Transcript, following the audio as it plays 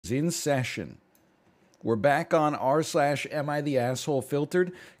is in session. We're back on r/AmITheAsshole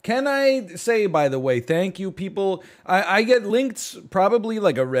filtered. Can I say, by the way, thank you, people. I get linked probably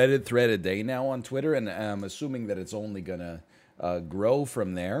like a Reddit thread a day now on Twitter, and I'm assuming that it's only gonna grow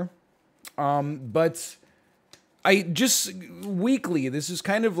from there. But I just weekly, this is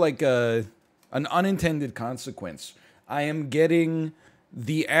kind of like an unintended consequence. I am getting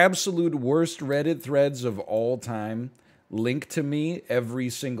the absolute worst Reddit threads of all time linked to me every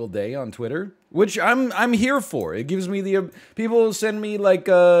single day on Twitter, which I'm here for. It gives me the people send me like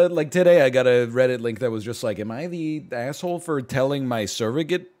today I got a Reddit link that was just like, am I the asshole for telling my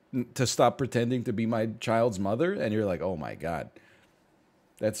surrogate to stop pretending to be my child's mother? And you're like, oh my god,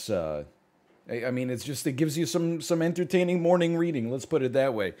 that's I mean, it's just, it gives you some entertaining morning reading. Let's put it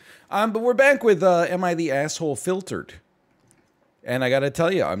that way. But we're back with Am I the Asshole filtered, and I gotta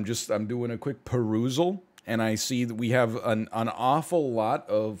tell you, I'm doing a quick perusal. And I see that we have an awful lot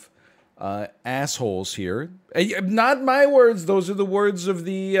of assholes here. Not my words; those are the words of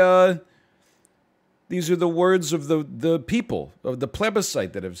the. These are the words of the people of the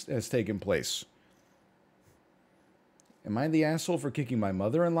plebiscite that has taken place. Am I the asshole for kicking my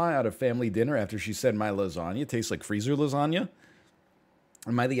mother-in-law out of family dinner after she said my lasagna tastes like freezer lasagna?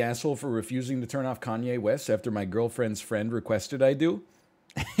 Am I the asshole for refusing to turn off Kanye West after my girlfriend's friend requested I do?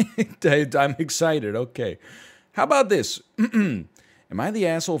 I'm excited. Okay. How about this? Am I the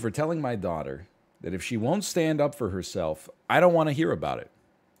asshole for telling my daughter that if she won't stand up for herself, I don't want to hear about it?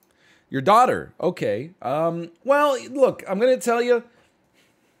 Your daughter. Okay. Well, look, I'm going to tell you,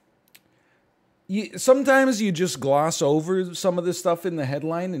 sometimes you just gloss over some of this stuff in the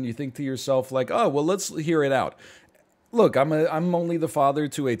headline and you think to yourself like, oh, well, let's hear it out. Look, I'm only the father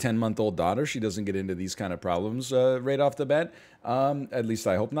to a 10-month-old daughter. She doesn't get into these kind of problems right off the bat. At least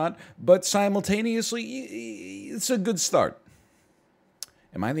I hope not. But simultaneously, it's a good start.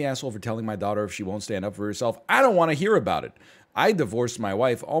 Am I the asshole for telling my daughter if she won't stand up for herself? I don't want to hear about it. I divorced my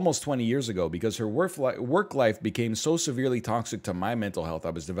wife almost 20 years ago because her work life became so severely toxic to my mental health. I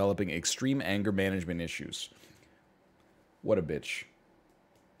was developing extreme anger management issues. What a bitch.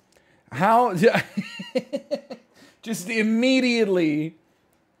 How... Just immediately,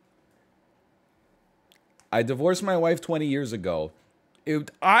 I divorced my wife 20 years ago.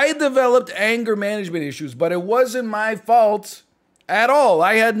 I developed anger management issues, but it wasn't my fault at all.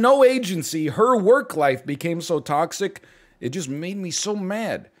 I had no agency. Her work life became so toxic, it just made me so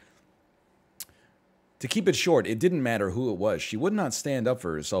mad. To keep it short, it didn't matter who it was. She would not stand up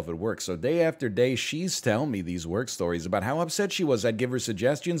for herself at work. So day after day, she's telling me these work stories about how upset she was. I'd give her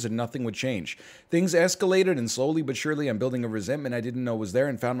suggestions and nothing would change. Things escalated, and slowly but surely I'm building a resentment I didn't know was there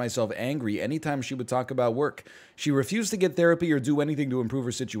and found myself angry anytime she would talk about work. She refused to get therapy or do anything to improve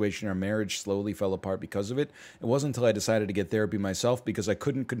her situation. Our marriage slowly fell apart because of it. It wasn't until I decided to get therapy myself because I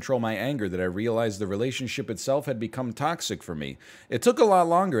couldn't control my anger that I realized the relationship itself had become toxic for me. It took a lot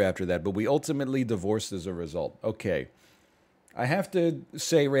longer after that, but we ultimately divorced as a result. Okay. I have to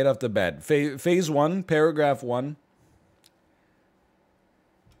say right off the bat, phase 1, paragraph 1,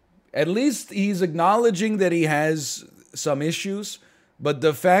 at least he's acknowledging that he has some issues, but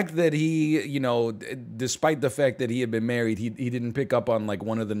the fact that he, you know, despite the fact that he had been married, he didn't pick up on like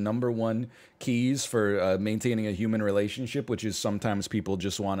one of the #1 keys for maintaining a human relationship, which is sometimes people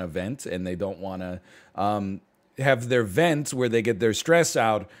just want to vent and they don't want to have their vent where they get their stress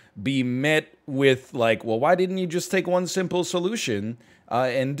out be met with like, well, why didn't you just take one simple solution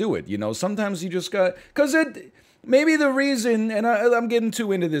and do it? You know, sometimes you just got, because maybe the reason, and I'm getting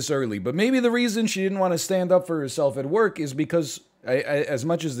too into this early, but maybe the reason she didn't want to stand up for herself at work is because, as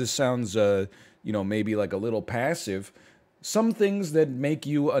much as this sounds, you know, maybe like a little passive, some things that make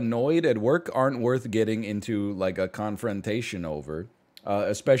you annoyed at work aren't worth getting into like a confrontation over.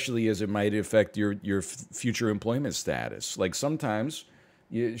 Especially as it might affect your future employment status. Like sometimes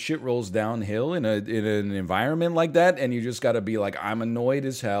shit rolls downhill in an environment like that, and you just got to be like, I'm annoyed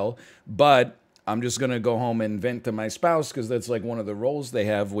as hell, but I'm just going to go home and vent to my spouse, because that's like one of the roles they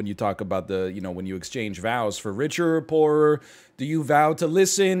have when you talk about the, you know, when you exchange vows for richer or poorer. Do you vow to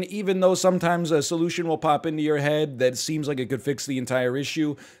listen, even though sometimes a solution will pop into your head that seems like it could fix the entire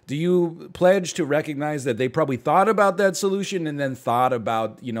issue? Do you pledge to recognize that they probably thought about that solution and then thought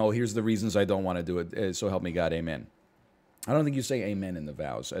about, you know, here's the reasons I don't want to do it, so help me God, amen. I don't think you say amen in the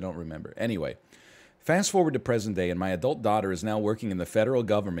vows. I don't remember. Anyway. Fast forward to present day, and my adult daughter is now working in the federal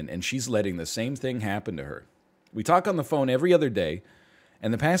government, and she's letting the same thing happen to her. We talk on the phone every other day,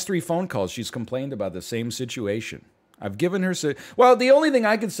 and the past 3 phone calls, she's complained about the same situation. I've given her... Well, the only thing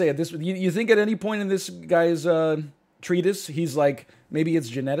I could say at this... You think at any point in this guy's treatise, he's like, maybe it's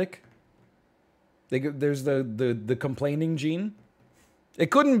genetic? There's the complaining gene? It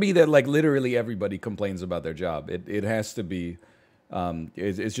couldn't be that like literally everybody complains about their job. It has to be,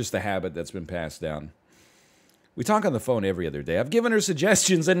 it's just a habit that's been passed down. We talk on the phone every other day. I've given her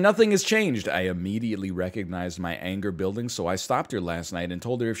suggestions and nothing has changed. I immediately recognized my anger building, so I stopped her last night and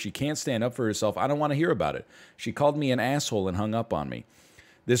told her if she can't stand up for herself, I don't want to hear about it. She called me an asshole and hung up on me.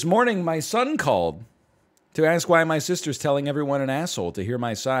 This morning, my son called to ask why my sister's telling everyone an asshole to hear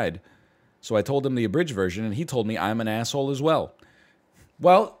my side. So I told him the abridged version, and he told me I'm an asshole as well.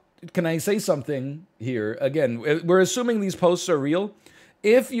 Well, can I say something here? Again, we're assuming these posts are real.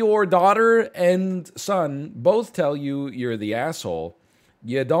 If your daughter and son both tell you you're the asshole,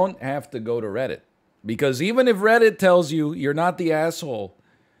 you don't have to go to Reddit. Because even if Reddit tells you you're not the asshole,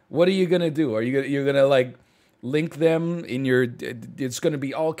 what are you going to do? You're going to like link them in your, it's going to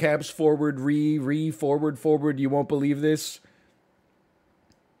be all caps, forward, forward, you won't believe this.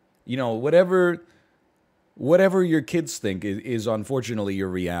 You know, whatever your kids think is unfortunately your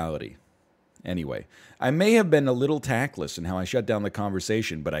reality. Anyway, I may have been a little tactless in how I shut down the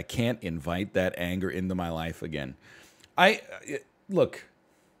conversation, but I can't invite that anger into my life again. Look,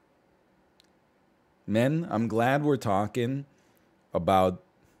 men, I'm glad we're talking about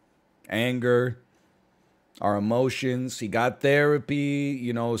anger, our emotions. He got therapy,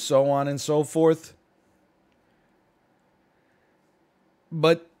 you know, so on and so forth.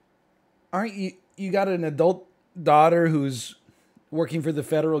 But aren't you got an adult daughter who's working for the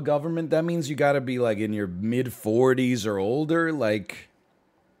federal government? That means you got to be like in your mid-40s or older. Like,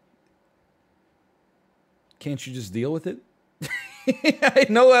 can't you just deal with it? I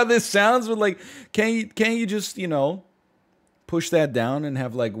know how this sounds, but like, can't you just, you know, push that down and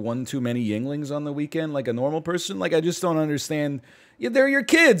have like one too many Yinglings on the weekend like a normal person? Like, I just don't understand. Yeah, they're your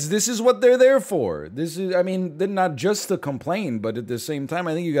kids. This is what they're there for. This is, I mean, they're not just to complain, but at the same time,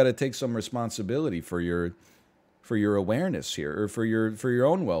 I think you got to take some responsibility for your awareness here, or for your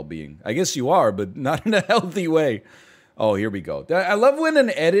own well-being. I guess you are, but not in a healthy way. Oh, here we go. I love when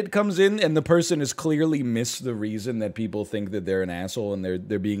an edit comes in and the person has clearly missed the reason that people think that they're an asshole and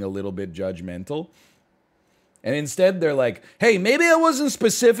they're being a little bit judgmental. And instead they're like, hey, maybe I wasn't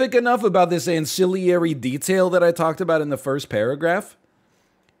specific enough about this ancillary detail that I talked about in the first paragraph.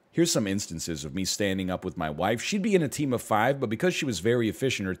 Here's some instances of me standing up with my wife. She'd be in a team of 5, but because she was very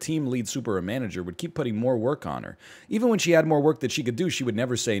efficient, her team lead super manager would keep putting more work on her. Even when she had more work that she could do, she would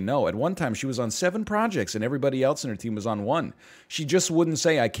never say no. At one time, she was on 7 projects, and everybody else in her team was on 1. She just wouldn't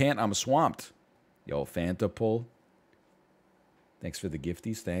say, I can't, I'm swamped. Yo, Fanta pull. Thanks for the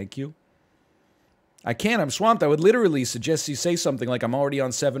gifties, thank you. I can't, I'm swamped. I would literally suggest you say something like, I'm already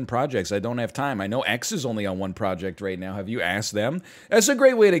on 7 projects. I don't have time. I know X is only on 1 project right now. Have you asked them? That's a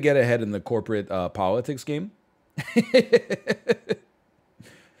great way to get ahead in the corporate politics game.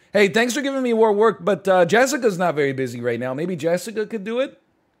 Hey, thanks for giving me more work, but Jessica's not very busy right now. Maybe Jessica could do it?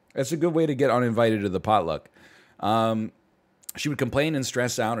 That's a good way to get uninvited to the potluck. She would complain and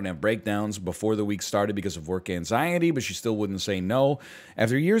stress out and have breakdowns before the week started because of work anxiety, but she still wouldn't say no.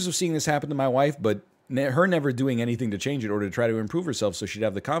 After years of seeing this happen to my wife, but her never doing anything to change it or to try to improve herself so she'd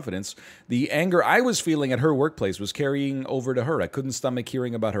have the confidence, the anger I was feeling at her workplace was carrying over to her. I couldn't stomach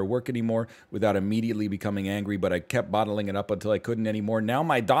hearing about her work anymore without immediately becoming angry, but I kept bottling it up until I couldn't anymore. Now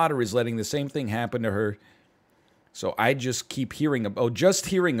my daughter is letting the same thing happen to her. So I just keep hearing about, just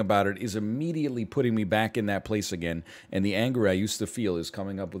hearing about it is immediately putting me back in that place again. And the anger I used to feel is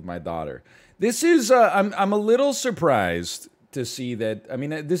coming up with my daughter. This is, I'm a little surprised to see that. I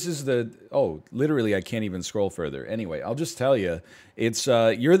mean, this is literally I can't even scroll further. Anyway, I'll just tell you, it's,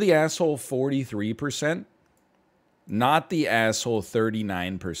 you're the asshole 43%, not the asshole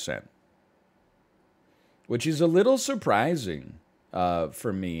 39%, which is a little surprising.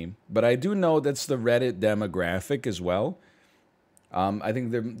 For me, but I do know that's the Reddit demographic as well. I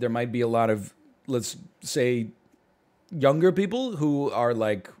think there might be a lot of, let's say, younger people who are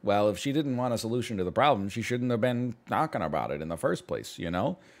like, well, if she didn't want a solution to the problem, she shouldn't have been talking about it in the first place, you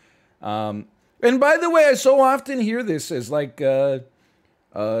know? And by the way, I so often hear this as like, oh,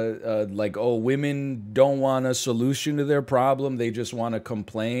 women don't want a solution to their problem. They just want to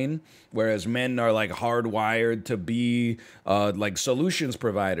complain. Whereas men are like hardwired to be like solutions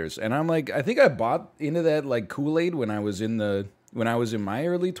providers. And I'm like, I think I bought into that like Kool-Aid when I was in my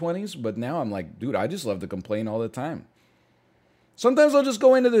early 20s. But now I'm like, dude, I just love to complain all the time. Sometimes I'll just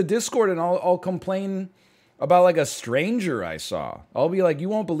go into the Discord and I'll complain about like a stranger I saw. I'll be like, you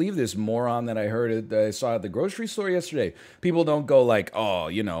won't believe this moron that I saw at the grocery store yesterday. People don't go like, oh,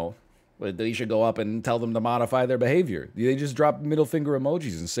 you know, they should go up and tell them to modify their behavior. They just drop middle finger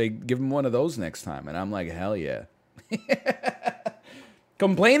emojis and say, give them one of those next time. And I'm like, hell yeah.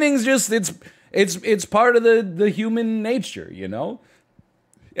 Complaining's just, it's part of the human nature, you know?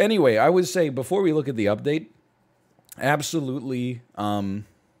 Anyway, I would say before we look at the update, absolutely,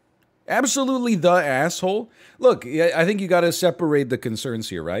 absolutely the asshole. Look, I think you got to separate the concerns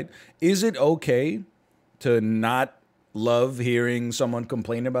here, right? Is it okay to not love hearing someone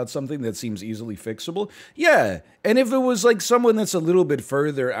complain about something that seems easily fixable? Yeah. And if it was like someone that's a little bit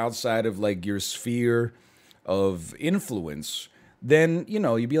further outside of like your sphere of influence, then, you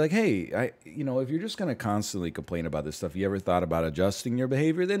know, you'd be like, hey, if you're just going to constantly complain about this stuff, you ever thought about adjusting your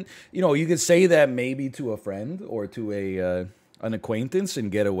behavior? Then, you know, you could say that maybe to a friend or to an acquaintance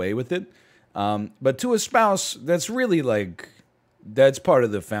and get away with it. But to a spouse, that's really like, that's part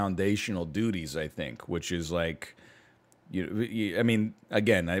of the foundational duties, I think, which is like, I mean,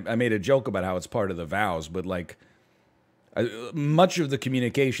 again, I made a joke about how it's part of the vows, but like, much of the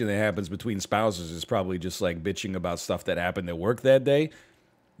communication that happens between spouses is probably just like bitching about stuff that happened at work that day.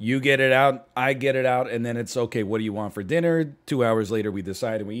 You get it out, I get it out, and then it's okay. What do you want for dinner? 2 hours later, we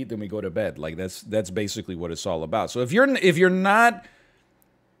decide and we eat, then we go to bed. Like that's basically what it's all about. So if you're not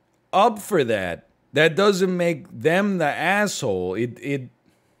up for that, that doesn't make them the asshole.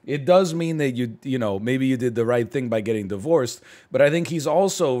 It does mean that you know maybe you did the right thing by getting divorced. But I think he's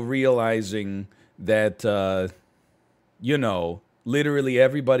also realizing that. You know, literally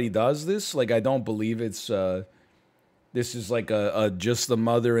everybody does this. Like, I don't believe it's, this is like a just the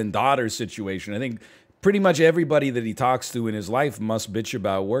mother and daughter situation. I think pretty much everybody that he talks to in his life must bitch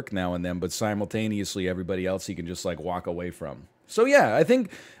about work now and then, but simultaneously everybody else he can just like walk away from. So yeah, I think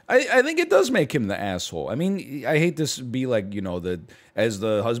it does make him the asshole. I mean, I hate to be like, you know, as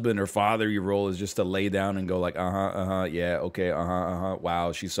the husband or father, your role is just to lay down and go like, yeah, okay,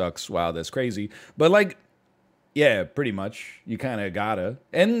 wow, she sucks, wow, that's crazy. But like, yeah, pretty much. You kind of gotta.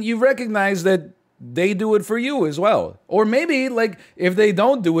 And you recognize that they do it for you as well. Or maybe, like, if they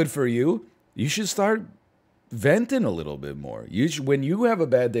don't do it for you, you should start venting a little bit more. When you have a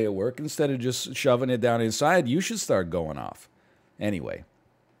bad day at work, instead of just shoving it down inside, you should start going off. Anyway.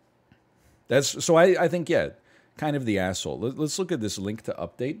 So I think, yeah, kind of the asshole. Let's look at this link to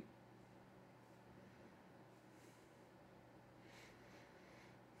update.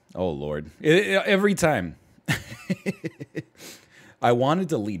 Oh, Lord. Every time. I wanted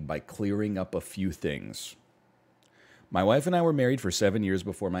to lead by clearing up a few things. My wife and I were married for 7 years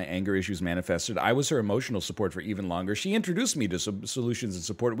before my anger issues manifested. I was her emotional support for even longer. She introduced me to solutions and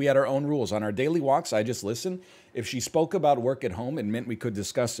support. We had our own rules. On our daily walks, I just listened. If she spoke about work at home, it meant we could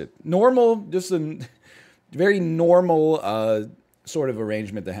discuss it. Normal, just a very normal sort of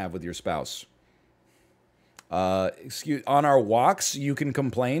arrangement to have with your spouse. On our walks, you can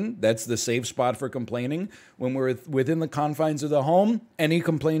complain. That's the safe spot for complaining. When we're within the confines of the home, any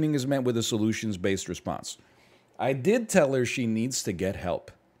complaining is met with a solutions-based response. I did tell her she needs to get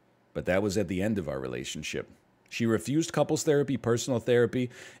help, but that was at the end of our relationship. She refused couples therapy, personal therapy,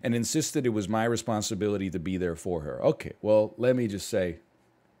 and insisted it was my responsibility to be there for her. Okay, well, let me just say,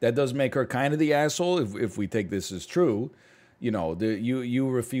 that does make her kind of the asshole if we take this as true. You know, you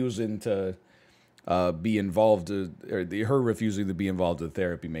refusing to... be involved, or her refusing to be involved in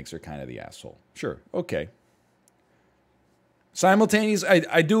therapy makes her kind of the asshole. Sure, okay. Simultaneous,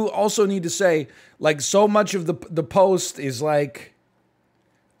 I do also need to say, like, so much of the post is like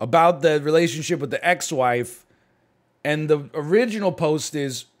about the relationship with the ex-wife, and the original post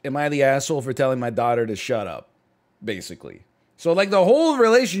is, am I the asshole for telling my daughter to shut up? Basically. So like the whole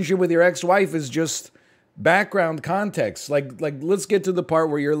relationship with your ex-wife is just background context. Like let's get to the part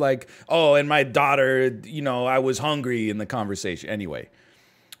where you're like, oh, and my daughter, you know, I was hungry in the conversation. Anyway,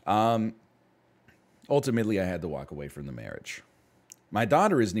 ultimately I had to walk away from the marriage. My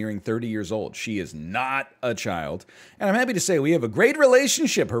daughter is nearing 30 years old. She is not a child. And I'm happy to say we have a great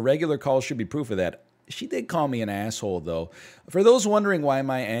relationship. Her regular calls should be proof of that. She did call me an asshole, though. For those wondering why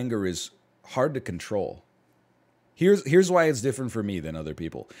my anger is hard to control, here's why it's different for me than other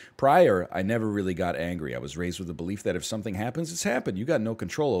people. Prior, I never really got angry. I was raised with the belief that if something happens, it's happened. You got no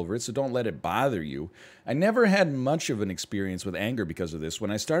control over it, so don't let it bother you. I never had much of an experience with anger because of this.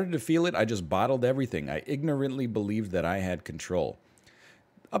 When I started to feel it, I just bottled everything. I ignorantly believed that I had control.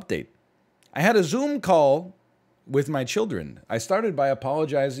 Update. I had a Zoom call with my children. I started by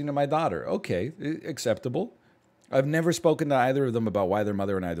apologizing to my daughter. Okay, acceptable. I've never spoken to either of them about why their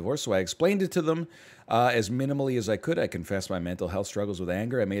mother and I divorced, so I explained it to them as minimally as I could. I confessed my mental health struggles with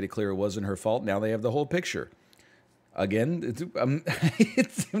anger. I made it clear it wasn't her fault. Now they have the whole picture. Again, I'm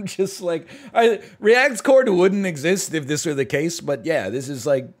just like, React Chord wouldn't exist if this were the case, but yeah, this is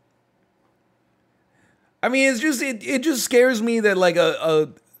like, I mean, it's just, it just scares me that like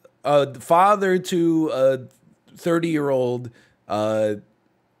a father to a 30-year-old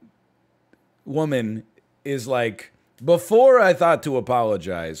woman is like before I thought to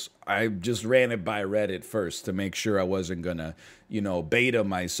apologize, I just ran it by Reddit first to make sure I wasn't gonna, beta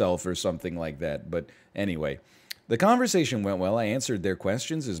myself or something like that. But anyway, the conversation went well. I answered their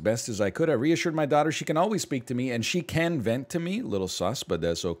questions as best as I could. I reassured my daughter she can always speak to me and she can vent to me. Little sus, but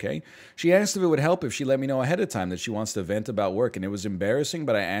that's okay. She asked if it would help if she let me know ahead of time that she wants to vent about work, and it was embarrassing,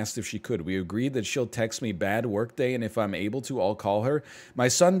 but I asked if she could. We agreed that she'll text me bad work day, and if I'm able to, I'll call her. My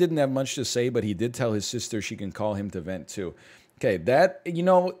son didn't have much to say, but he did tell his sister she can call him to vent too. Okay, that,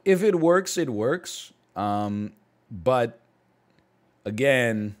 if it works, it works. But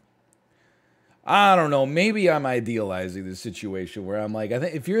again, I don't know. Maybe I'm idealizing the situation where I'm like, I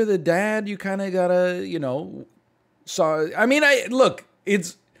think if you're the dad, you kind of gotta, look,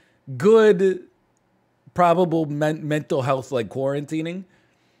 it's good, probable mental health, like quarantining.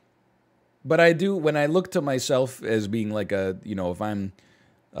 But I do, when I look to myself as being like if I'm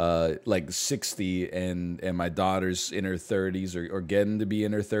like 60 and my daughter's in her 30s or getting to be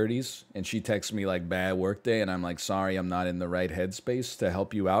in her 30s, and she texts me like bad work day, and I'm like, sorry, I'm not in the right headspace to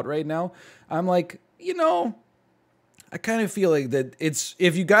help you out right now. I'm like, I kind of feel like that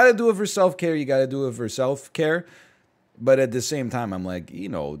if you got to do it for self-care, you got to do it for self-care. But at the same time, I'm like,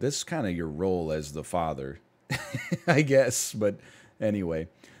 this is kind of your role as the father, I guess. But anyway,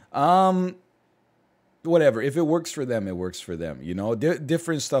 whatever. If it works for them, it works for them.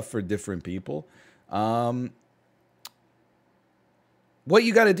 Different stuff for different people. What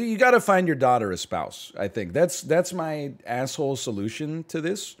you got to do, you got to find your daughter a spouse. I think that's my asshole solution to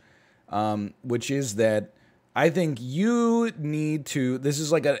this, which is that I think you need to, this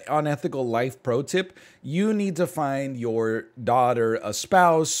is like an unethical life pro tip. You need to find your daughter a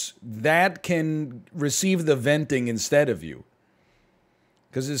spouse that can receive the venting instead of you.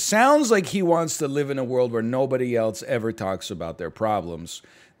 Because it sounds like he wants to live in a world where nobody else ever talks about their problems.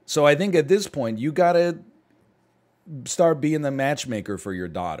 So I think at this point, you got to start being the matchmaker for your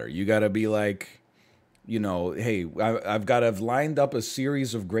daughter. You got to be like, hey, I've lined up a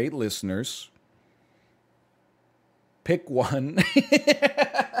series of great listeners. Pick one.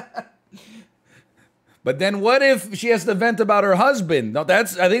 But then what if she has to vent about her husband? No, I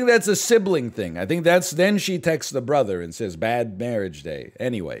think that's a sibling thing. I think then she texts the brother and says, bad marriage day.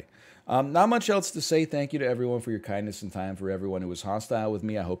 Anyway, not much else to say. Thank you to everyone for your kindness and time. For everyone who was hostile with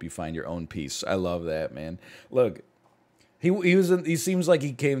me, I hope you find your own peace. I love that, man. Look, he seems like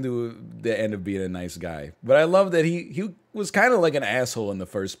he came to the end of being a nice guy. But I love that he was kind of like an asshole in the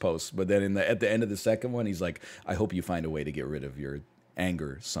first post. But then at the end of the second one, he's like, I hope you find a way to get rid of your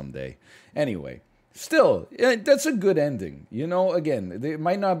anger someday. Anyway. Still, that's a good ending. Again, it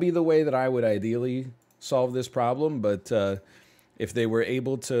might not be the way that I would ideally solve this problem, but if they were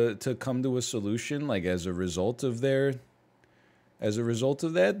able to come to a solution, like as a result of that,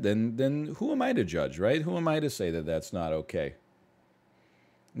 then who am I to judge, right? Who am I to say that that's not okay?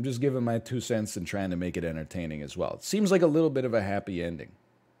 I'm just giving my 2 cents and trying to make it entertaining as well. It seems like a little bit of a happy ending.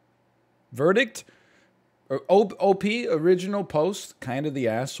 Verdict? Or OP, original post, kind of the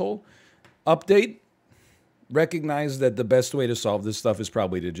asshole. Update, recognize that the best way to solve this stuff is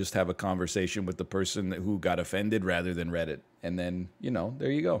probably to just have a conversation with the person who got offended rather than Reddit. And then, there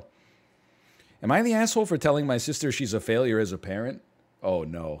you go. Am I the asshole for telling my sister she's a failure as a parent? Oh,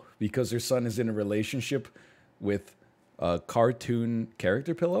 no. Because her son is in a relationship with a cartoon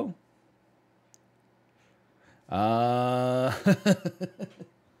character pillow?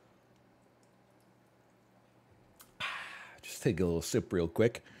 Just take a little sip real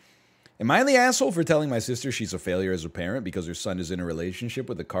quick. Am I the asshole for telling my sister she's a failure as a parent because her son is in a relationship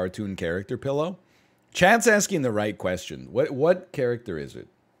with a cartoon character pillow? Chat's asking the right question. What character is it?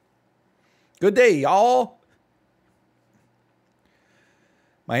 Good day, y'all.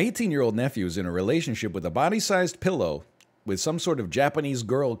 My 18-year-old nephew is in a relationship with a body-sized pillow with some sort of Japanese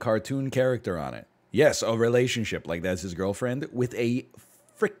girl cartoon character on it. Yes, a relationship, like that's his girlfriend, with a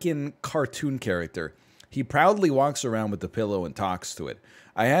freaking cartoon character. He proudly walks around with the pillow and talks to it.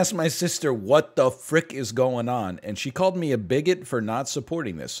 I asked my sister what the frick is going on, and she called me a bigot for not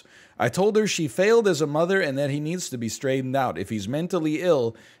supporting this. I told her she failed as a mother and that he needs to be straightened out. If he's mentally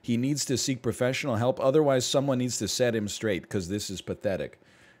ill, he needs to seek professional help. Otherwise, someone needs to set him straight, because this is pathetic.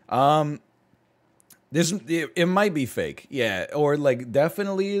 It might be fake, yeah, or like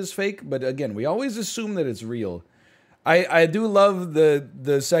definitely is fake, but again, we always assume that it's real. I do love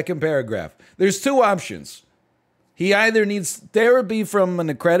the second paragraph. There's two options. He either needs therapy from an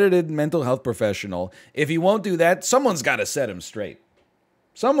accredited mental health professional. If he won't do that, someone's got to set him straight.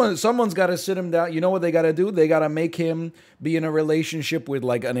 Someone's got to sit him down. You know what they got to do? They got to make him be in a relationship with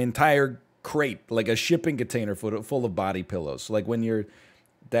like an entire crate, like a shipping container full of body pillows. Like when you're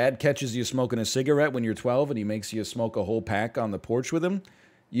Dad catches you smoking a cigarette when you're 12 and he makes you smoke a whole pack on the porch with him.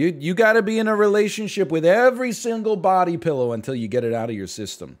 You got to be in a relationship with every single body pillow until you get it out of your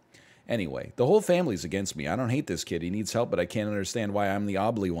system. Anyway, the whole family's against me. I don't hate this kid. He needs help, but I can't understand why I'm the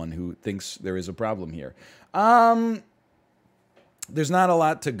obly one who thinks there is a problem here. There's not a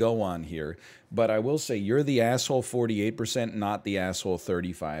lot to go on here, but I will say you're the asshole 48%, not the asshole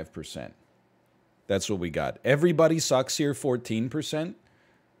 35%. That's what we got. Everybody sucks here 14%.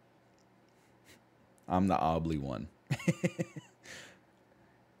 I'm the obly one.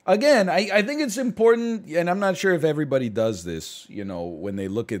 Again, I think it's important, and I'm not sure if everybody does this, you know, when they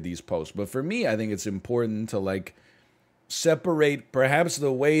look at these posts. But for me, I think it's important to, like, separate perhaps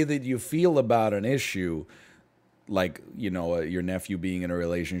the way that you feel about an issue, like, you know, your nephew being in a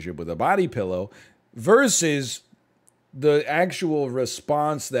relationship with a body pillow, versus the actual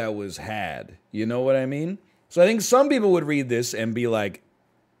response that was had. You know what I mean? So I think some people would read this and be like,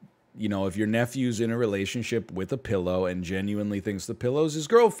 you know, if your nephew's in a relationship with a pillow and genuinely thinks the pillow's his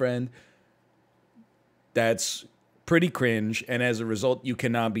girlfriend, that's pretty cringe. And as a result, you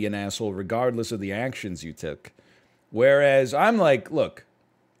cannot be an asshole regardless of the actions you took. Whereas I'm like, look,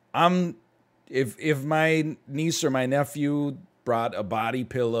 if my niece or my nephew brought a body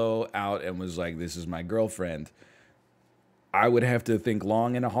pillow out and was like, this is my girlfriend, I would have to think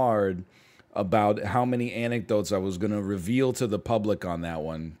long and hard about how many anecdotes I was going to reveal to the public on that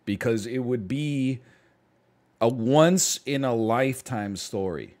one, because it would be a once-in-a-lifetime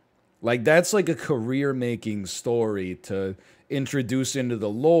story. Like, that's like a career-making story to introduce into the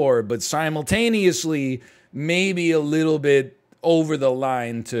lore, but simultaneously maybe a little bit over the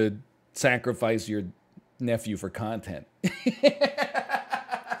line to sacrifice your nephew for content.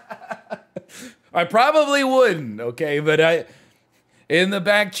 I probably wouldn't, okay? But in the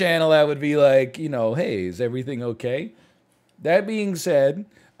back channel, I would be like, you know, hey, is everything okay? That being said,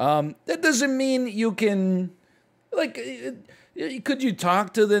 that doesn't mean you can, like, could you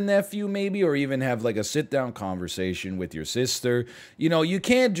talk to the nephew maybe, or even have like a sit-down conversation with your sister? You know, you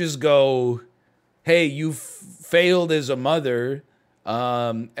can't just go, hey, you failed as a mother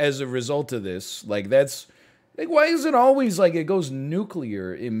as a result of this. Like, that's, like, why is it always like it goes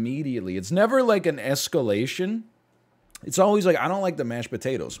nuclear immediately? It's never like an escalation. It's always like, I don't like the mashed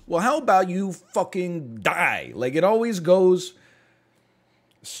potatoes. Well, how about you fucking die? Like, it always goes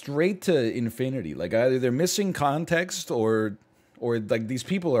straight to infinity. Like, either they're missing context or like these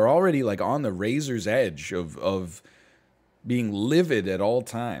people are already like on the razor's edge of being livid at all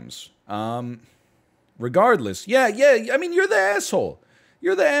times. Regardless, yeah, I mean, you're the asshole.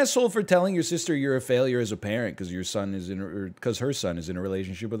 You're the asshole for telling your sister you're a failure as a parent because your son is because her son is in a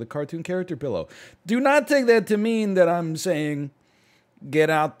relationship with a cartoon character pillow. Do not take that to mean that I'm saying get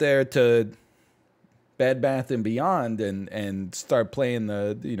out there to Bed Bath and Beyond and start playing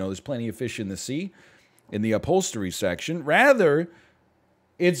the, you know, there's plenty of fish in the sea in the upholstery section. Rather,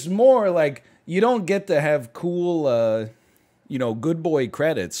 it's more like you don't get to have cool, you know, good boy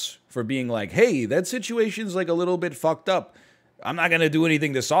credits for being like, hey, that situation's like a little bit fucked up. I'm not going to do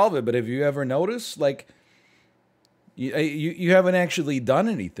anything to solve it, but have you ever noticed, like, you haven't actually done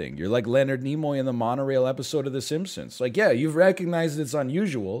anything. You're like Leonard Nimoy in the monorail episode of The Simpsons. Like, yeah, you've recognized it's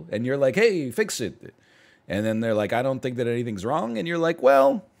unusual, and you're like, hey, fix it. And then they're like, I don't think that anything's wrong. And you're like,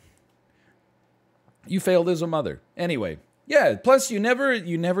 well, you failed as a mother. Anyway, yeah, plus you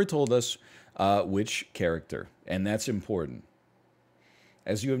never told us which character, and that's important.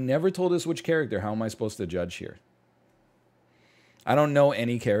 As you have never told us which character, how am I supposed to judge here? I don't know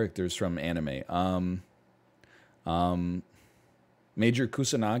any characters from anime. Major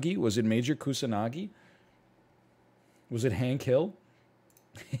Kusanagi? Was it Major Kusanagi? Was it Hank Hill?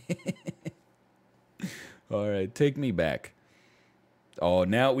 All right, take me back. Oh,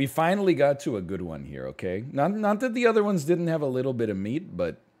 now we finally got to a good one here, okay? Not that the other ones didn't have a little bit of meat,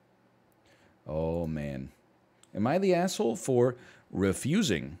 but... Oh, man. Am I the asshole for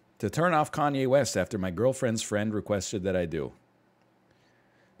refusing to turn off Kanye West after my girlfriend's friend requested that I do?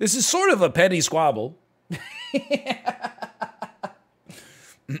 This is sort of a petty squabble.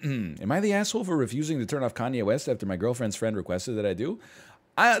 Am I the asshole for refusing to turn off Kanye West after my girlfriend's friend requested that I do?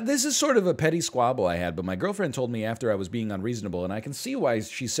 This is sort of a petty squabble I had, but my girlfriend told me after I was being unreasonable, and I can see why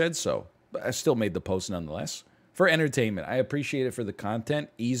she said so. But I still made the post nonetheless. For entertainment. I appreciate it for the content.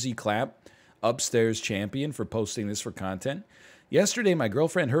 Easy clap. Upstairs champion for posting this for content. Yesterday, my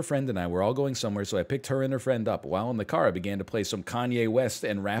girlfriend, her friend, and I were all going somewhere, so I picked her and her friend up. While in the car, I began to play some Kanye West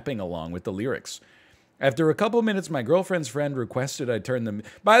and rapping along with the lyrics. After a couple minutes, my girlfriend's friend requested I turn them...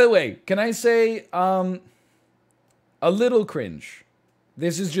 By the way, can I say, a little cringe.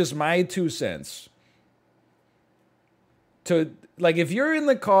 This is just my 2 cents. like if you're in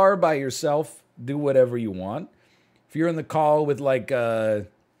the car by yourself, do whatever you want. If you're in the car with like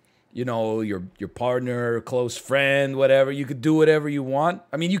you know, your partner, close friend, whatever, you could do whatever you want.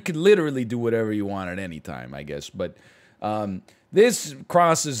 I mean, you could literally do whatever you want at any time, I guess. But this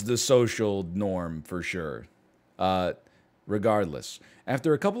crosses the social norm for sure. Regardless,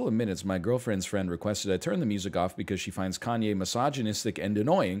 after a couple of minutes, my girlfriend's friend requested I turn the music off because she finds Kanye misogynistic and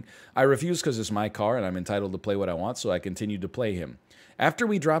annoying. I refused because it's my car and I'm entitled to play what I want, so I continued to play him. After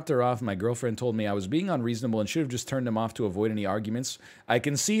we dropped her off, my girlfriend told me I was being unreasonable and should have just turned him off to avoid any arguments. I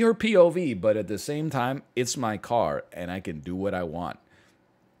can see her POV, but at the same time, it's my car and I can do what I want.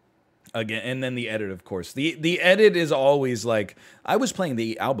 Again, and then the edit, of course. The edit is always like, I was playing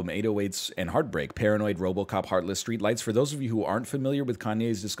the album 808s and Heartbreak, Paranoid, Robocop, Heartless, Streetlights. For those of you who aren't familiar with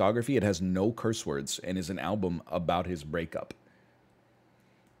Kanye's discography, it has no curse words and is an album about his breakup.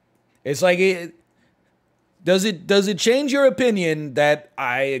 It's like, does it change your opinion that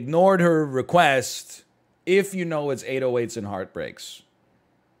I ignored her request if you know it's 808s and Heartbreaks?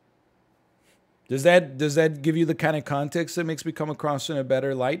 Does that give you the kind of context that makes me come across in a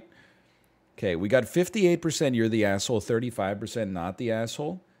better light? Okay, we got 58% you're the asshole, 35% not the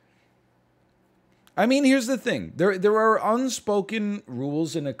asshole. I mean, here's the thing. There are unspoken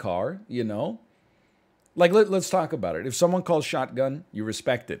rules in a car, you know? Like, let's talk about it. If someone calls shotgun, you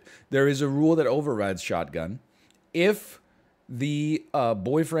respect it. There is a rule that overrides shotgun. If the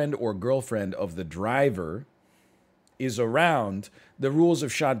boyfriend or girlfriend of the driver is around, the rules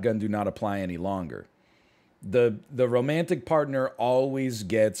of shotgun do not apply any longer. The romantic partner always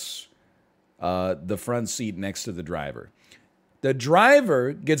gets the front seat next to the driver. The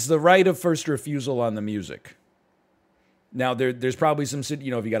driver gets the right of first refusal on the music. Now, there's probably some,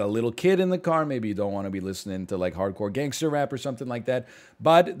 you know, if you got a little kid in the car, maybe you don't want to be listening to like hardcore gangster rap or something like that.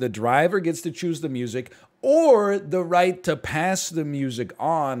 But the driver gets to choose the music or the right to pass the music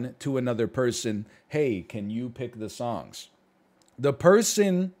on to another person. Hey, can you pick the songs? The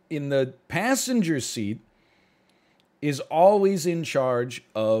person in the passenger seat is always in charge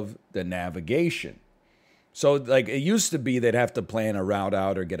of the navigation. So, like, it used to be they'd have to plan a route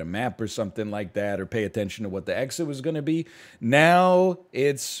out or get a map or something like that or pay attention to what the exit was going to be. Now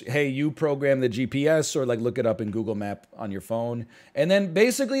it's, hey, you program the GPS or, like, look it up in Google Map on your phone. And then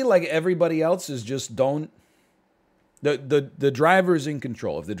basically, like, everybody else is just don't... The driver's in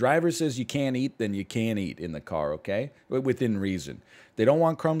control. If the driver says you can't eat, then you can't eat in the car, okay? Within reason. They don't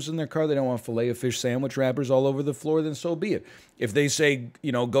want crumbs in their car. They don't want filet of fish sandwich wrappers all over the floor, then so be it. If they say,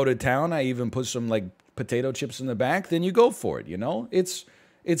 you know, go to town, I even put some, like, potato chips in the back, then you go for it, you know? It's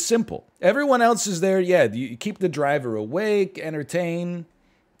simple. Everyone else is there, yeah, you keep the driver awake, entertain,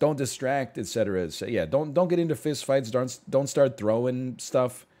 don't distract, etc. Yeah, don't get into fist fights, don't start throwing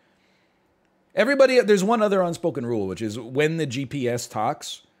stuff. Everybody, there's one other unspoken rule, which is when the GPS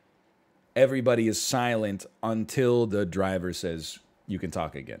talks, everybody is silent until the driver says you can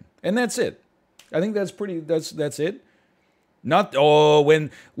talk again. And that's it. I think that's it. Not,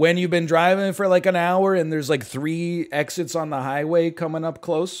 when you've been driving for like an hour and there's like 3 exits on the highway coming up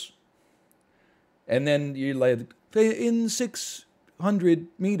close. And then you're like, in 600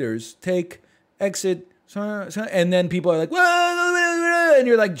 meters, take exit. And then people are like, whoa, and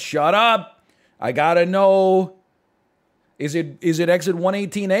you're like, shut up. I gotta know, is it exit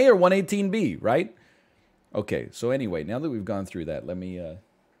 118A or 118B, right? Okay, so anyway, now that we've gone through that, let me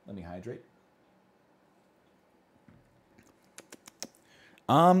hydrate.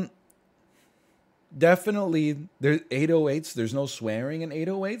 Definitely, there's 808s. There's no swearing in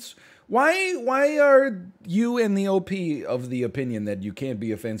 808s. Why are you and the OP of the opinion that you can't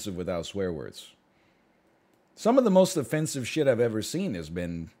be offensive without swear words? Some of the most offensive shit I've ever seen has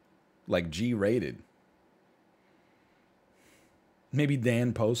been like G-rated. Maybe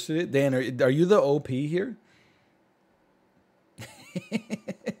Dan posted it. Dan, are you the OP here?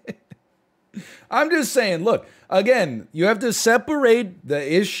 I'm just saying, look, again, you have to separate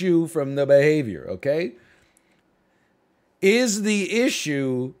the issue from the behavior, okay? Is the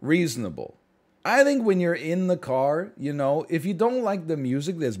issue reasonable? I think when you're in the car, you know, if you don't like the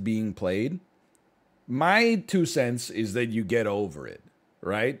music that's being played, my 2 cents is that you get over it,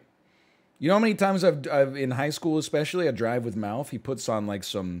 right? You know how many times I've in high school especially, I drive with Mouth. He puts on like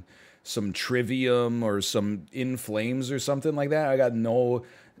some Trivium or some In Flames or something like that. I got no,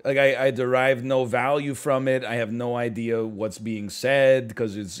 like I derive no value from it. I have no idea what's being said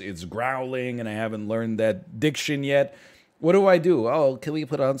because it's growling and I haven't learned that diction yet. What do? Oh, can we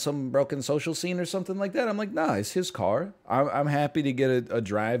put on some Broken Social Scene or something like that? I'm like, nah, it's his car. I'm happy to get a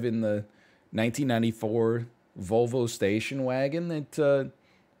drive in the 1994 Volvo station wagon that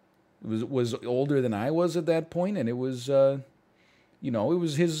was older than I was at that point, and it was You know, it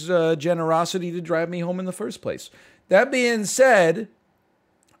was his generosity to drive me home in the first place. That being said,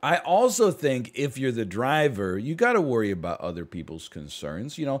 I also think if you're the driver, you got to worry about other people's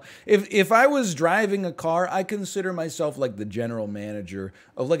concerns. You know, if I was driving a car, I consider myself like the general manager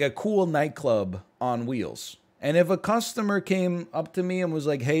of like a cool nightclub on wheels. And if a customer came up to me and was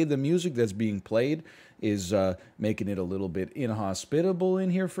like, hey, the music that's being played is making it a little bit inhospitable in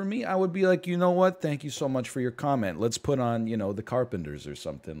here for me, I would be like, you know what? Thank you so much for your comment. Let's put on, you know, the Carpenters or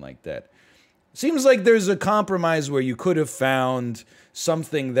something like that. Seems like there's a compromise where you could have found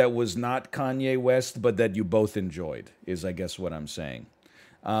something that was not Kanye West, but that you both enjoyed, is I guess what I'm saying.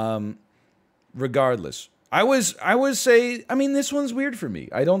 Regardless, I would say, I mean, this one's weird for me.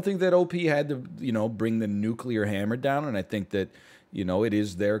 I don't think that OP had to, you know, bring the nuclear hammer down, and I think that, you know, it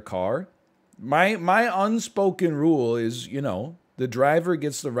is their car. My unspoken rule is, you know, the driver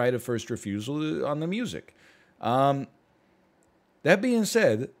gets the right of first refusal on the music. That being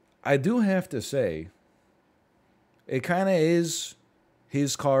said, I do have to say, it kind of is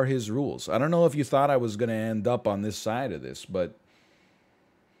his car, his rules. I don't know if you thought I was going to end up on this side of this, but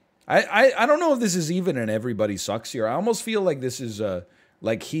I don't know if this is even an everybody sucks here. I almost feel like this is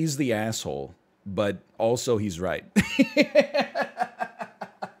like he's the asshole, but also he's right.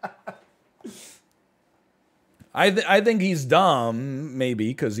 I think he's dumb, maybe,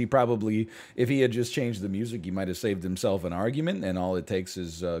 because he probably, if he had just changed the music, he might have saved himself an argument, and all it takes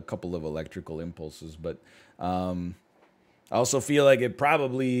is a couple of electrical impulses. But I also feel like it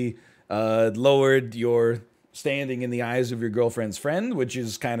probably lowered your standing in the eyes of your girlfriend's friend, which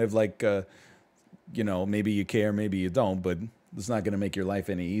is kind of like, you know, maybe you care, maybe you don't, but it's not going to make your life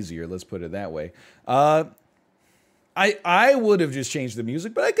any easier. Let's put it that way. I would have just changed the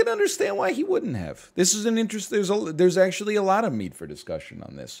music, but I can understand why he wouldn't have. This is an interest. There's actually a lot of meat for discussion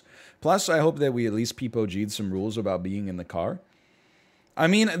on this. Plus, I hope that we at least peep-OG'd some rules about being in the car. I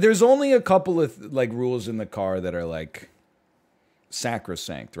mean, there's only a couple of like rules in the car that are like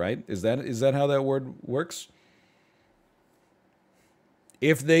sacrosanct, right? Is that how that word works?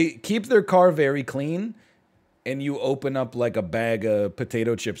 If they keep their car very clean, and you open up like a bag of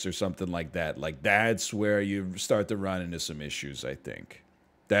potato chips or something like that's where you start to run into some issues, I think.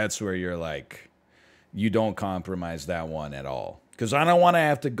 That's where you're like, you don't compromise that one at all. Because I don't want to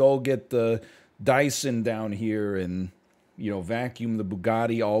have to go get the Dyson down here and, you know, vacuum the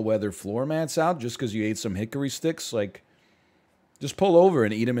Bugatti all-weather floor mats out just because you ate some hickory sticks. Like, just pull over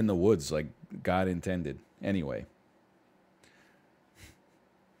and eat them in the woods like God intended. Anyway.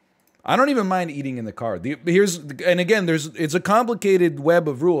 I don't even mind eating in the car. And again, it's a complicated web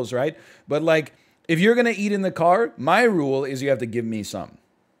of rules, right? But like, if you're going to eat in the car, my rule is you have to give me some.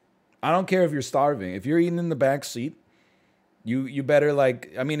 I don't care if you're starving. If you're eating in the back seat, you better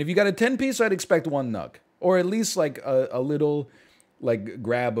like, I mean, if you got a 10-piece, I'd expect one nug. Or at least like a little like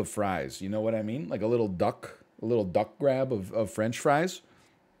grab of fries. You know what I mean? Like a little duck grab of French fries.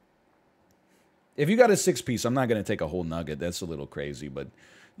 If you got a 6-piece, I'm not going to take a whole nugget. That's a little crazy, but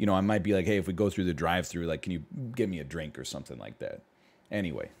you know, I might be like, hey, if we go through the drive-thru, like, can you get me a drink or something like that?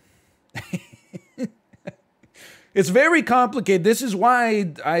 Anyway. It's very complicated. This is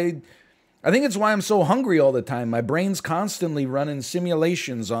why I think it's why I'm so hungry all the time. My brain's constantly running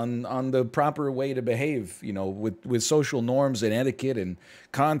simulations on the proper way to behave, you know, with social norms and etiquette and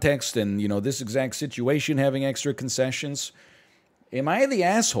context and, you know, this exact situation having extra concessions. Am I the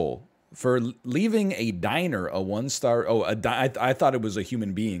asshole for leaving a diner a 1-star? Oh, I thought it was a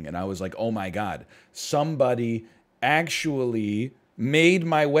human being, and I was like, oh my God, somebody actually made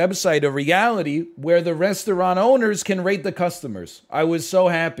my website a reality where the restaurant owners can rate the customers. I was so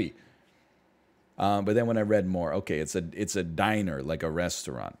happy. But then when I read more, okay, it's a diner, like a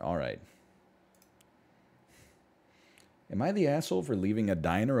restaurant. All right. Am I the asshole for leaving a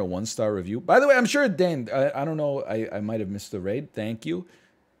diner a 1-star review? By the way, I'm sure Dan, I don't know, I might have missed the raid. Thank you.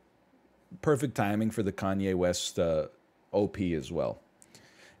 Perfect timing for the Kanye West OP as well.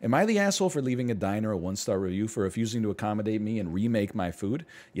 Am I the asshole for leaving a diner a 1-star review for refusing to accommodate me and remake my food?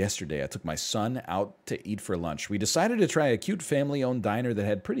 Yesterday, I took my son out to eat for lunch. We decided to try a cute family-owned diner that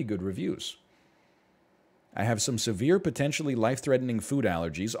had pretty good reviews. I have some severe, potentially life-threatening food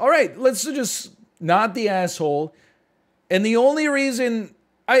allergies. All right, let's just not the asshole. And the only reason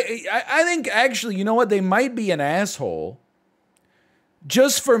I think actually, you know what? They might be an asshole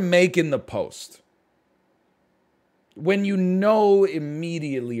just for making the post. When you know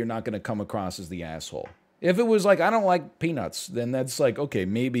immediately you're not going to come across as the asshole. If it was like, I don't like peanuts, then that's like, okay,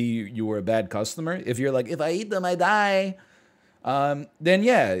 maybe you were a bad customer. If you're like, if I eat them, I die. Then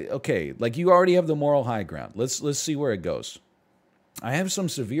yeah, okay. Like you already have the moral high ground. Let's see where it goes. I have some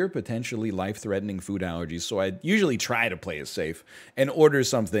severe, potentially life-threatening food allergies, so I usually try to play it safe and order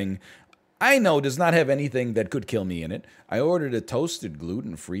something I know does not have anything that could kill me in it. I ordered a toasted,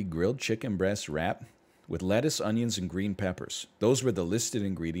 gluten-free grilled chicken breast wrap with lettuce, onions, and green peppers. Those were the listed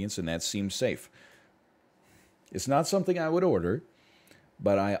ingredients, and that seemed safe. It's not something I would order,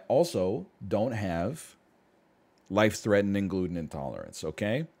 but I also don't have life-threatening gluten intolerance,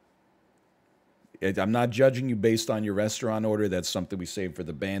 okay? I'm not judging you based on your restaurant order. That's something we save for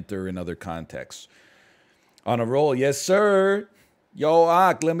the banter in other contexts. On a roll, yes, sir. Yo,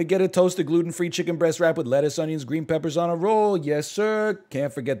 Ak, let me get a toasted gluten-free chicken breast wrap with lettuce, onions, green peppers on a roll. Yes, sir.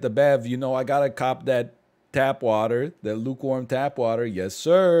 Can't forget the bev. You know I got to cop that tap water, that lukewarm tap water. Yes,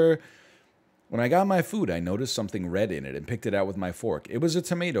 sir. When I got my food, I noticed something red in it and picked it out with my fork. It was a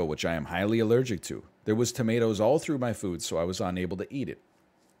tomato, which I am highly allergic to. There was tomatoes all through my food, so I was unable to eat it.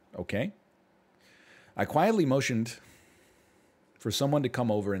 Okay? I quietly motioned for someone to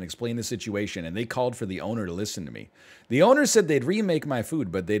come over and explain the situation, and they called for the owner to listen to me. The owner said they'd remake my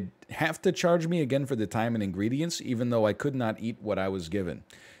food, but they'd have to charge me again for the time and ingredients, even though I could not eat what I was given.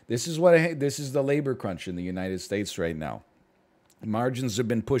 This is the labor crunch in the United States right now. Margins have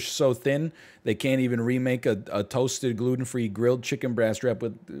been pushed so thin, they can't even remake a toasted, gluten-free grilled chicken breast wrap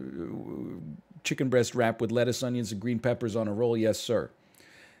with lettuce, onions, and green peppers on a roll. Yes, sir.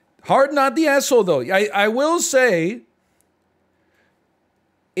 Hard not the asshole, though. I will say,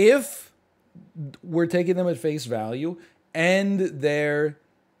 if we're taking them at face value and their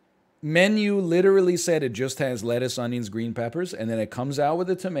menu literally said it just has lettuce, onions, green peppers, and then it comes out with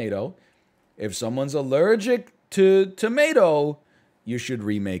a tomato, if someone's allergic to tomato, you should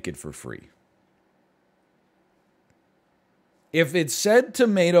remake it for free. If it said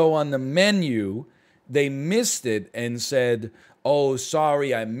tomato on the menu, they missed it and said, oh,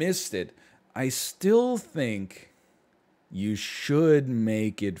 sorry, I missed it, I still think you should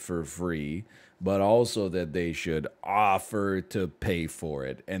make it for free, but also that they should offer to pay for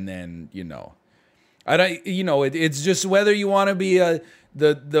it. And then, it's just whether you want to be a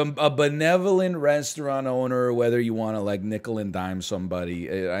benevolent restaurant owner or whether you want to like nickel and dime somebody.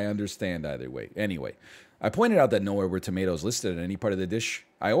 I understand either way. Anyway, I pointed out that nowhere were tomatoes listed in any part of the dish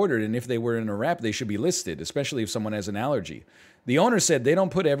I ordered, and if they were in a wrap, they should be listed, especially if someone has an allergy. The owner said they don't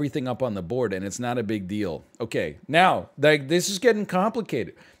put everything up on the board, and it's not a big deal. Okay, now, this is getting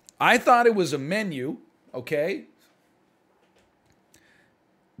complicated. I thought it was a menu, okay?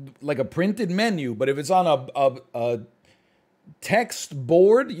 Like a printed menu, but if it's on a text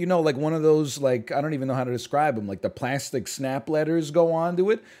board, like one of those, like, I don't even know how to describe them, like the plastic snap letters go onto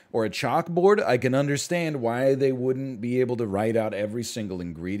it, or a chalkboard, I can understand why they wouldn't be able to write out every single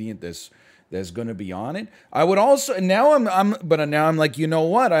ingredient that's going to be on it. I would also, now I'm like, you know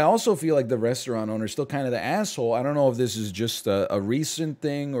what? I also feel like the restaurant owner is still kind of the asshole. I don't know if this is just a recent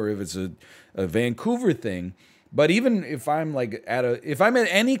thing or if it's a Vancouver thing, but even if I'm like if I'm at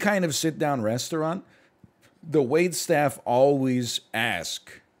any kind of sit-down restaurant, the wait staff always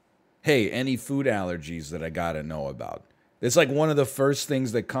ask, hey, any food allergies that I got to know about? It's like one of the first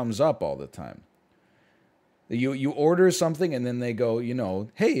things that comes up all the time. You order something and then they go,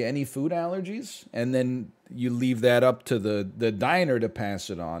 hey, any food allergies? And then you leave that up to the diner to pass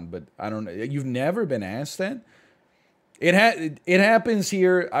it on. But I don't know. You've never been asked that? It happens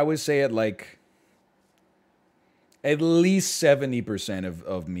here, I would say, at like at least 70%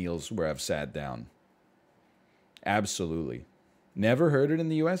 of meals where I've sat down. Absolutely. Never heard it in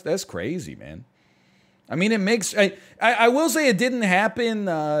the U.S.? That's crazy, man. I mean, it makes... I will say it didn't happen...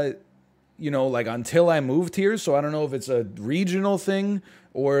 like until I moved here. So I don't know if it's a regional thing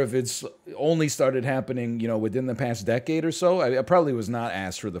or if it's only started happening, within the past decade or so. I probably was not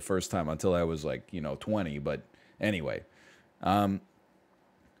asked for the first time until I was like, 20. But anyway, and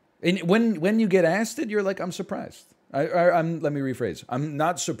when you get asked it, you're like, I'm surprised. Let me rephrase. I'm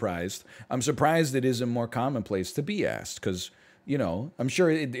not surprised. I'm surprised it isn't more commonplace to be asked because, I'm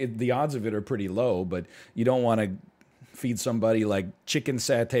sure the odds of it are pretty low, but you don't want to feed somebody like chicken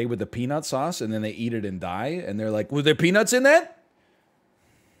satay with the peanut sauce and then they eat it and die and they're like, were there peanuts in that?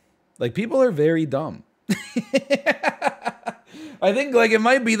 Like, people are very dumb. I think like it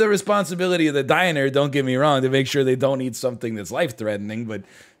might be the responsibility of the diner, don't get me wrong, to make sure they don't eat something that's life-threatening, but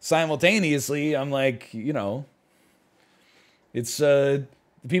simultaneously I'm like, it's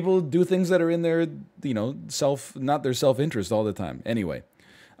people do things that are in their, not their self-interest all the time. Anyway,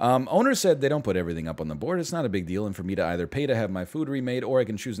 owner said they don't put everything up on the board. It's not a big deal, and for me to either pay to have my food remade or I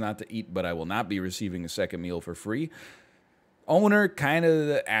can choose not to eat, but I will not be receiving a second meal for free. Owner, kind of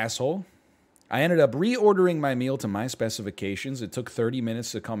the asshole. I ended up reordering my meal to my specifications. It took 30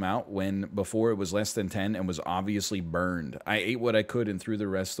 minutes to come out when before it was less than 10 and was obviously burned. I ate what I could and threw the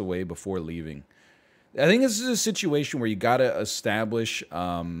rest away before leaving. I think this is a situation where you got to establish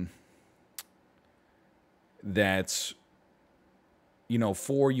that, you know,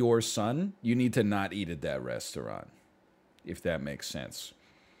 for your son, you need to not eat at that restaurant, if that makes sense.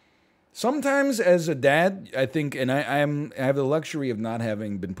 Sometimes as a dad, I think, and I have the luxury of not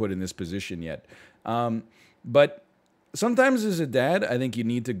having been put in this position yet, but sometimes as a dad, I think you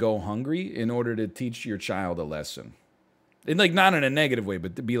need to go hungry in order to teach your child a lesson. And like, not in a negative way,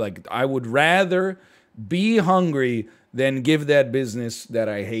 but to be like, I would rather be hungry than give that business that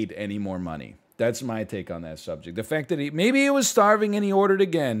I hate any more money. That's my take on that subject. The fact that maybe he was starving and he ordered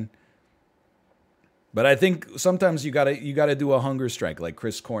again. But I think sometimes you gotta do a hunger strike like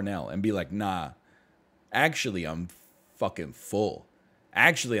Chris Cornell and be like, nah, actually I'm fucking full.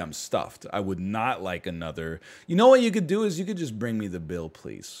 Actually I'm stuffed. I would not like another. You know what you could do is you could just bring me the bill,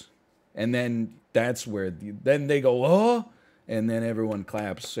 please. And then that's where then they go, oh, and then everyone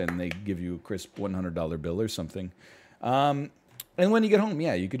claps and they give you a crisp $100 bill or something. And when you get home,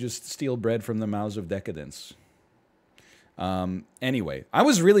 yeah, you could just steal bread from the mouths of decadence. Anyway, I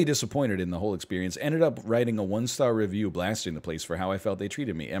was really disappointed in the whole experience. Ended up writing a 1-star review blasting the place for how I felt they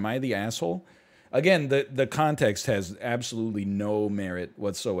treated me. Am I the asshole? Again, the context has absolutely no merit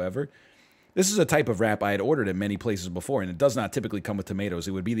whatsoever. This is a type of wrap I had ordered at many places before, and it does not typically come with tomatoes.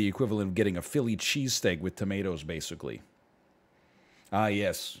 It would be the equivalent of getting a Philly cheesesteak with tomatoes, basically. Ah,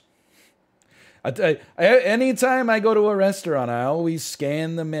 yes. Anytime I go to a restaurant, I always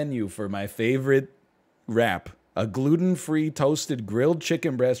scan the menu for my favorite wrap. A gluten-free toasted grilled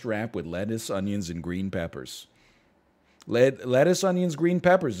chicken breast wrap with lettuce, onions, and green peppers. Lettuce, onions, green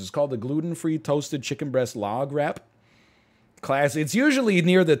peppers is called the gluten-free toasted chicken breast log wrap. It's usually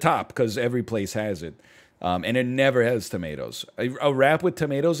near the top because every place has it. And it never has tomatoes. A wrap with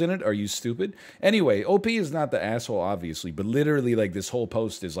tomatoes in it? Are you stupid? Anyway, OP is not the asshole, obviously, but literally, like, this whole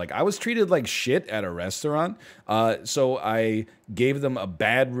post is like, I was treated like shit at a restaurant, so I gave them a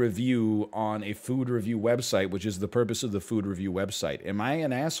bad review on a food review website, which is the purpose of the food review website. Am I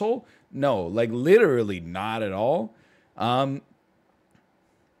an asshole? No, like, literally not at all.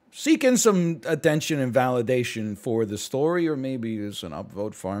 Seeking some attention and validation for the story, or maybe it's an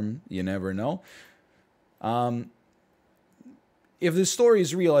upvote farm. You never know. If the story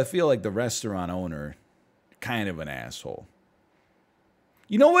is real, I feel like the restaurant owner, kind of an asshole.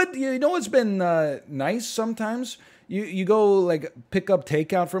 You know what? You know what's been nice sometimes? You go like pick up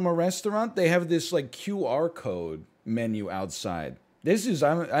takeout from a restaurant. They have this like QR code menu outside.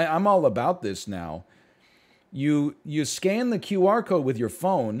 I'm all about this now. You scan the QR code with your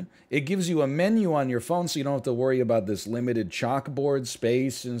phone. It gives you a menu on your phone, so you don't have to worry about this limited chalkboard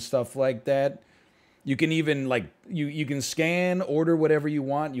space and stuff like that. You can even, like, you can scan, order whatever you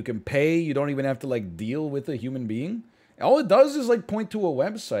want. You can pay. You don't even have to, like, deal with a human being. All it does is, like, point to a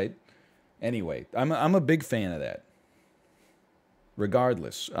website. Anyway, I'm a big fan of that.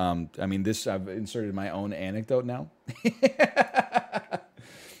 Regardless. I mean, I've inserted my own anecdote now.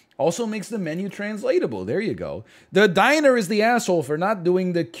 Also makes the menu translatable. There you go. The diner is the asshole for not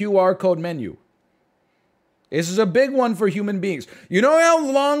doing the QR code menu. This is a big one for human beings. You know how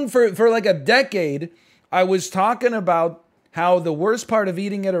long, for like a decade, I was talking about how the worst part of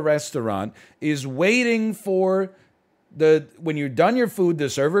eating at a restaurant is waiting for when you're done your food, the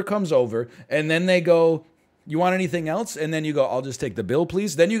server comes over, and then they go, you want anything else? And then you go, I'll just take the bill,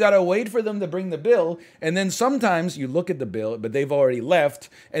 please. Then you got to wait for them to bring the bill. And then sometimes you look at the bill, but they've already left.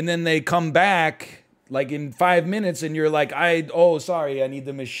 And then they come back like in 5 minutes and you're like, oh, sorry, I need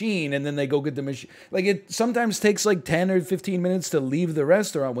the machine. And then they go get the machine. Like it sometimes takes like 10 or 15 minutes to leave the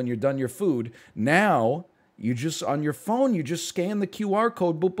restaurant when you're done your food. Now, you just, on your phone, you just scan the QR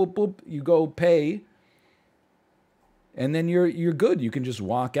code, boop, boop, boop. You go pay. And then you're good. You can just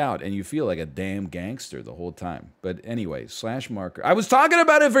walk out and you feel like a damn gangster the whole time. But anyway, /marker. I was talking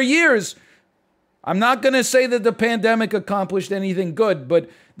about it for years. I'm not going to say that the pandemic accomplished anything good, but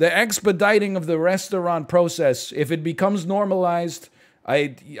the expediting of the restaurant process, if it becomes normalized,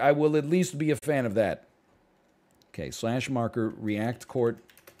 I will at least be a fan of that. Okay, /marker, React Court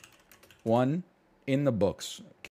 1 in the books.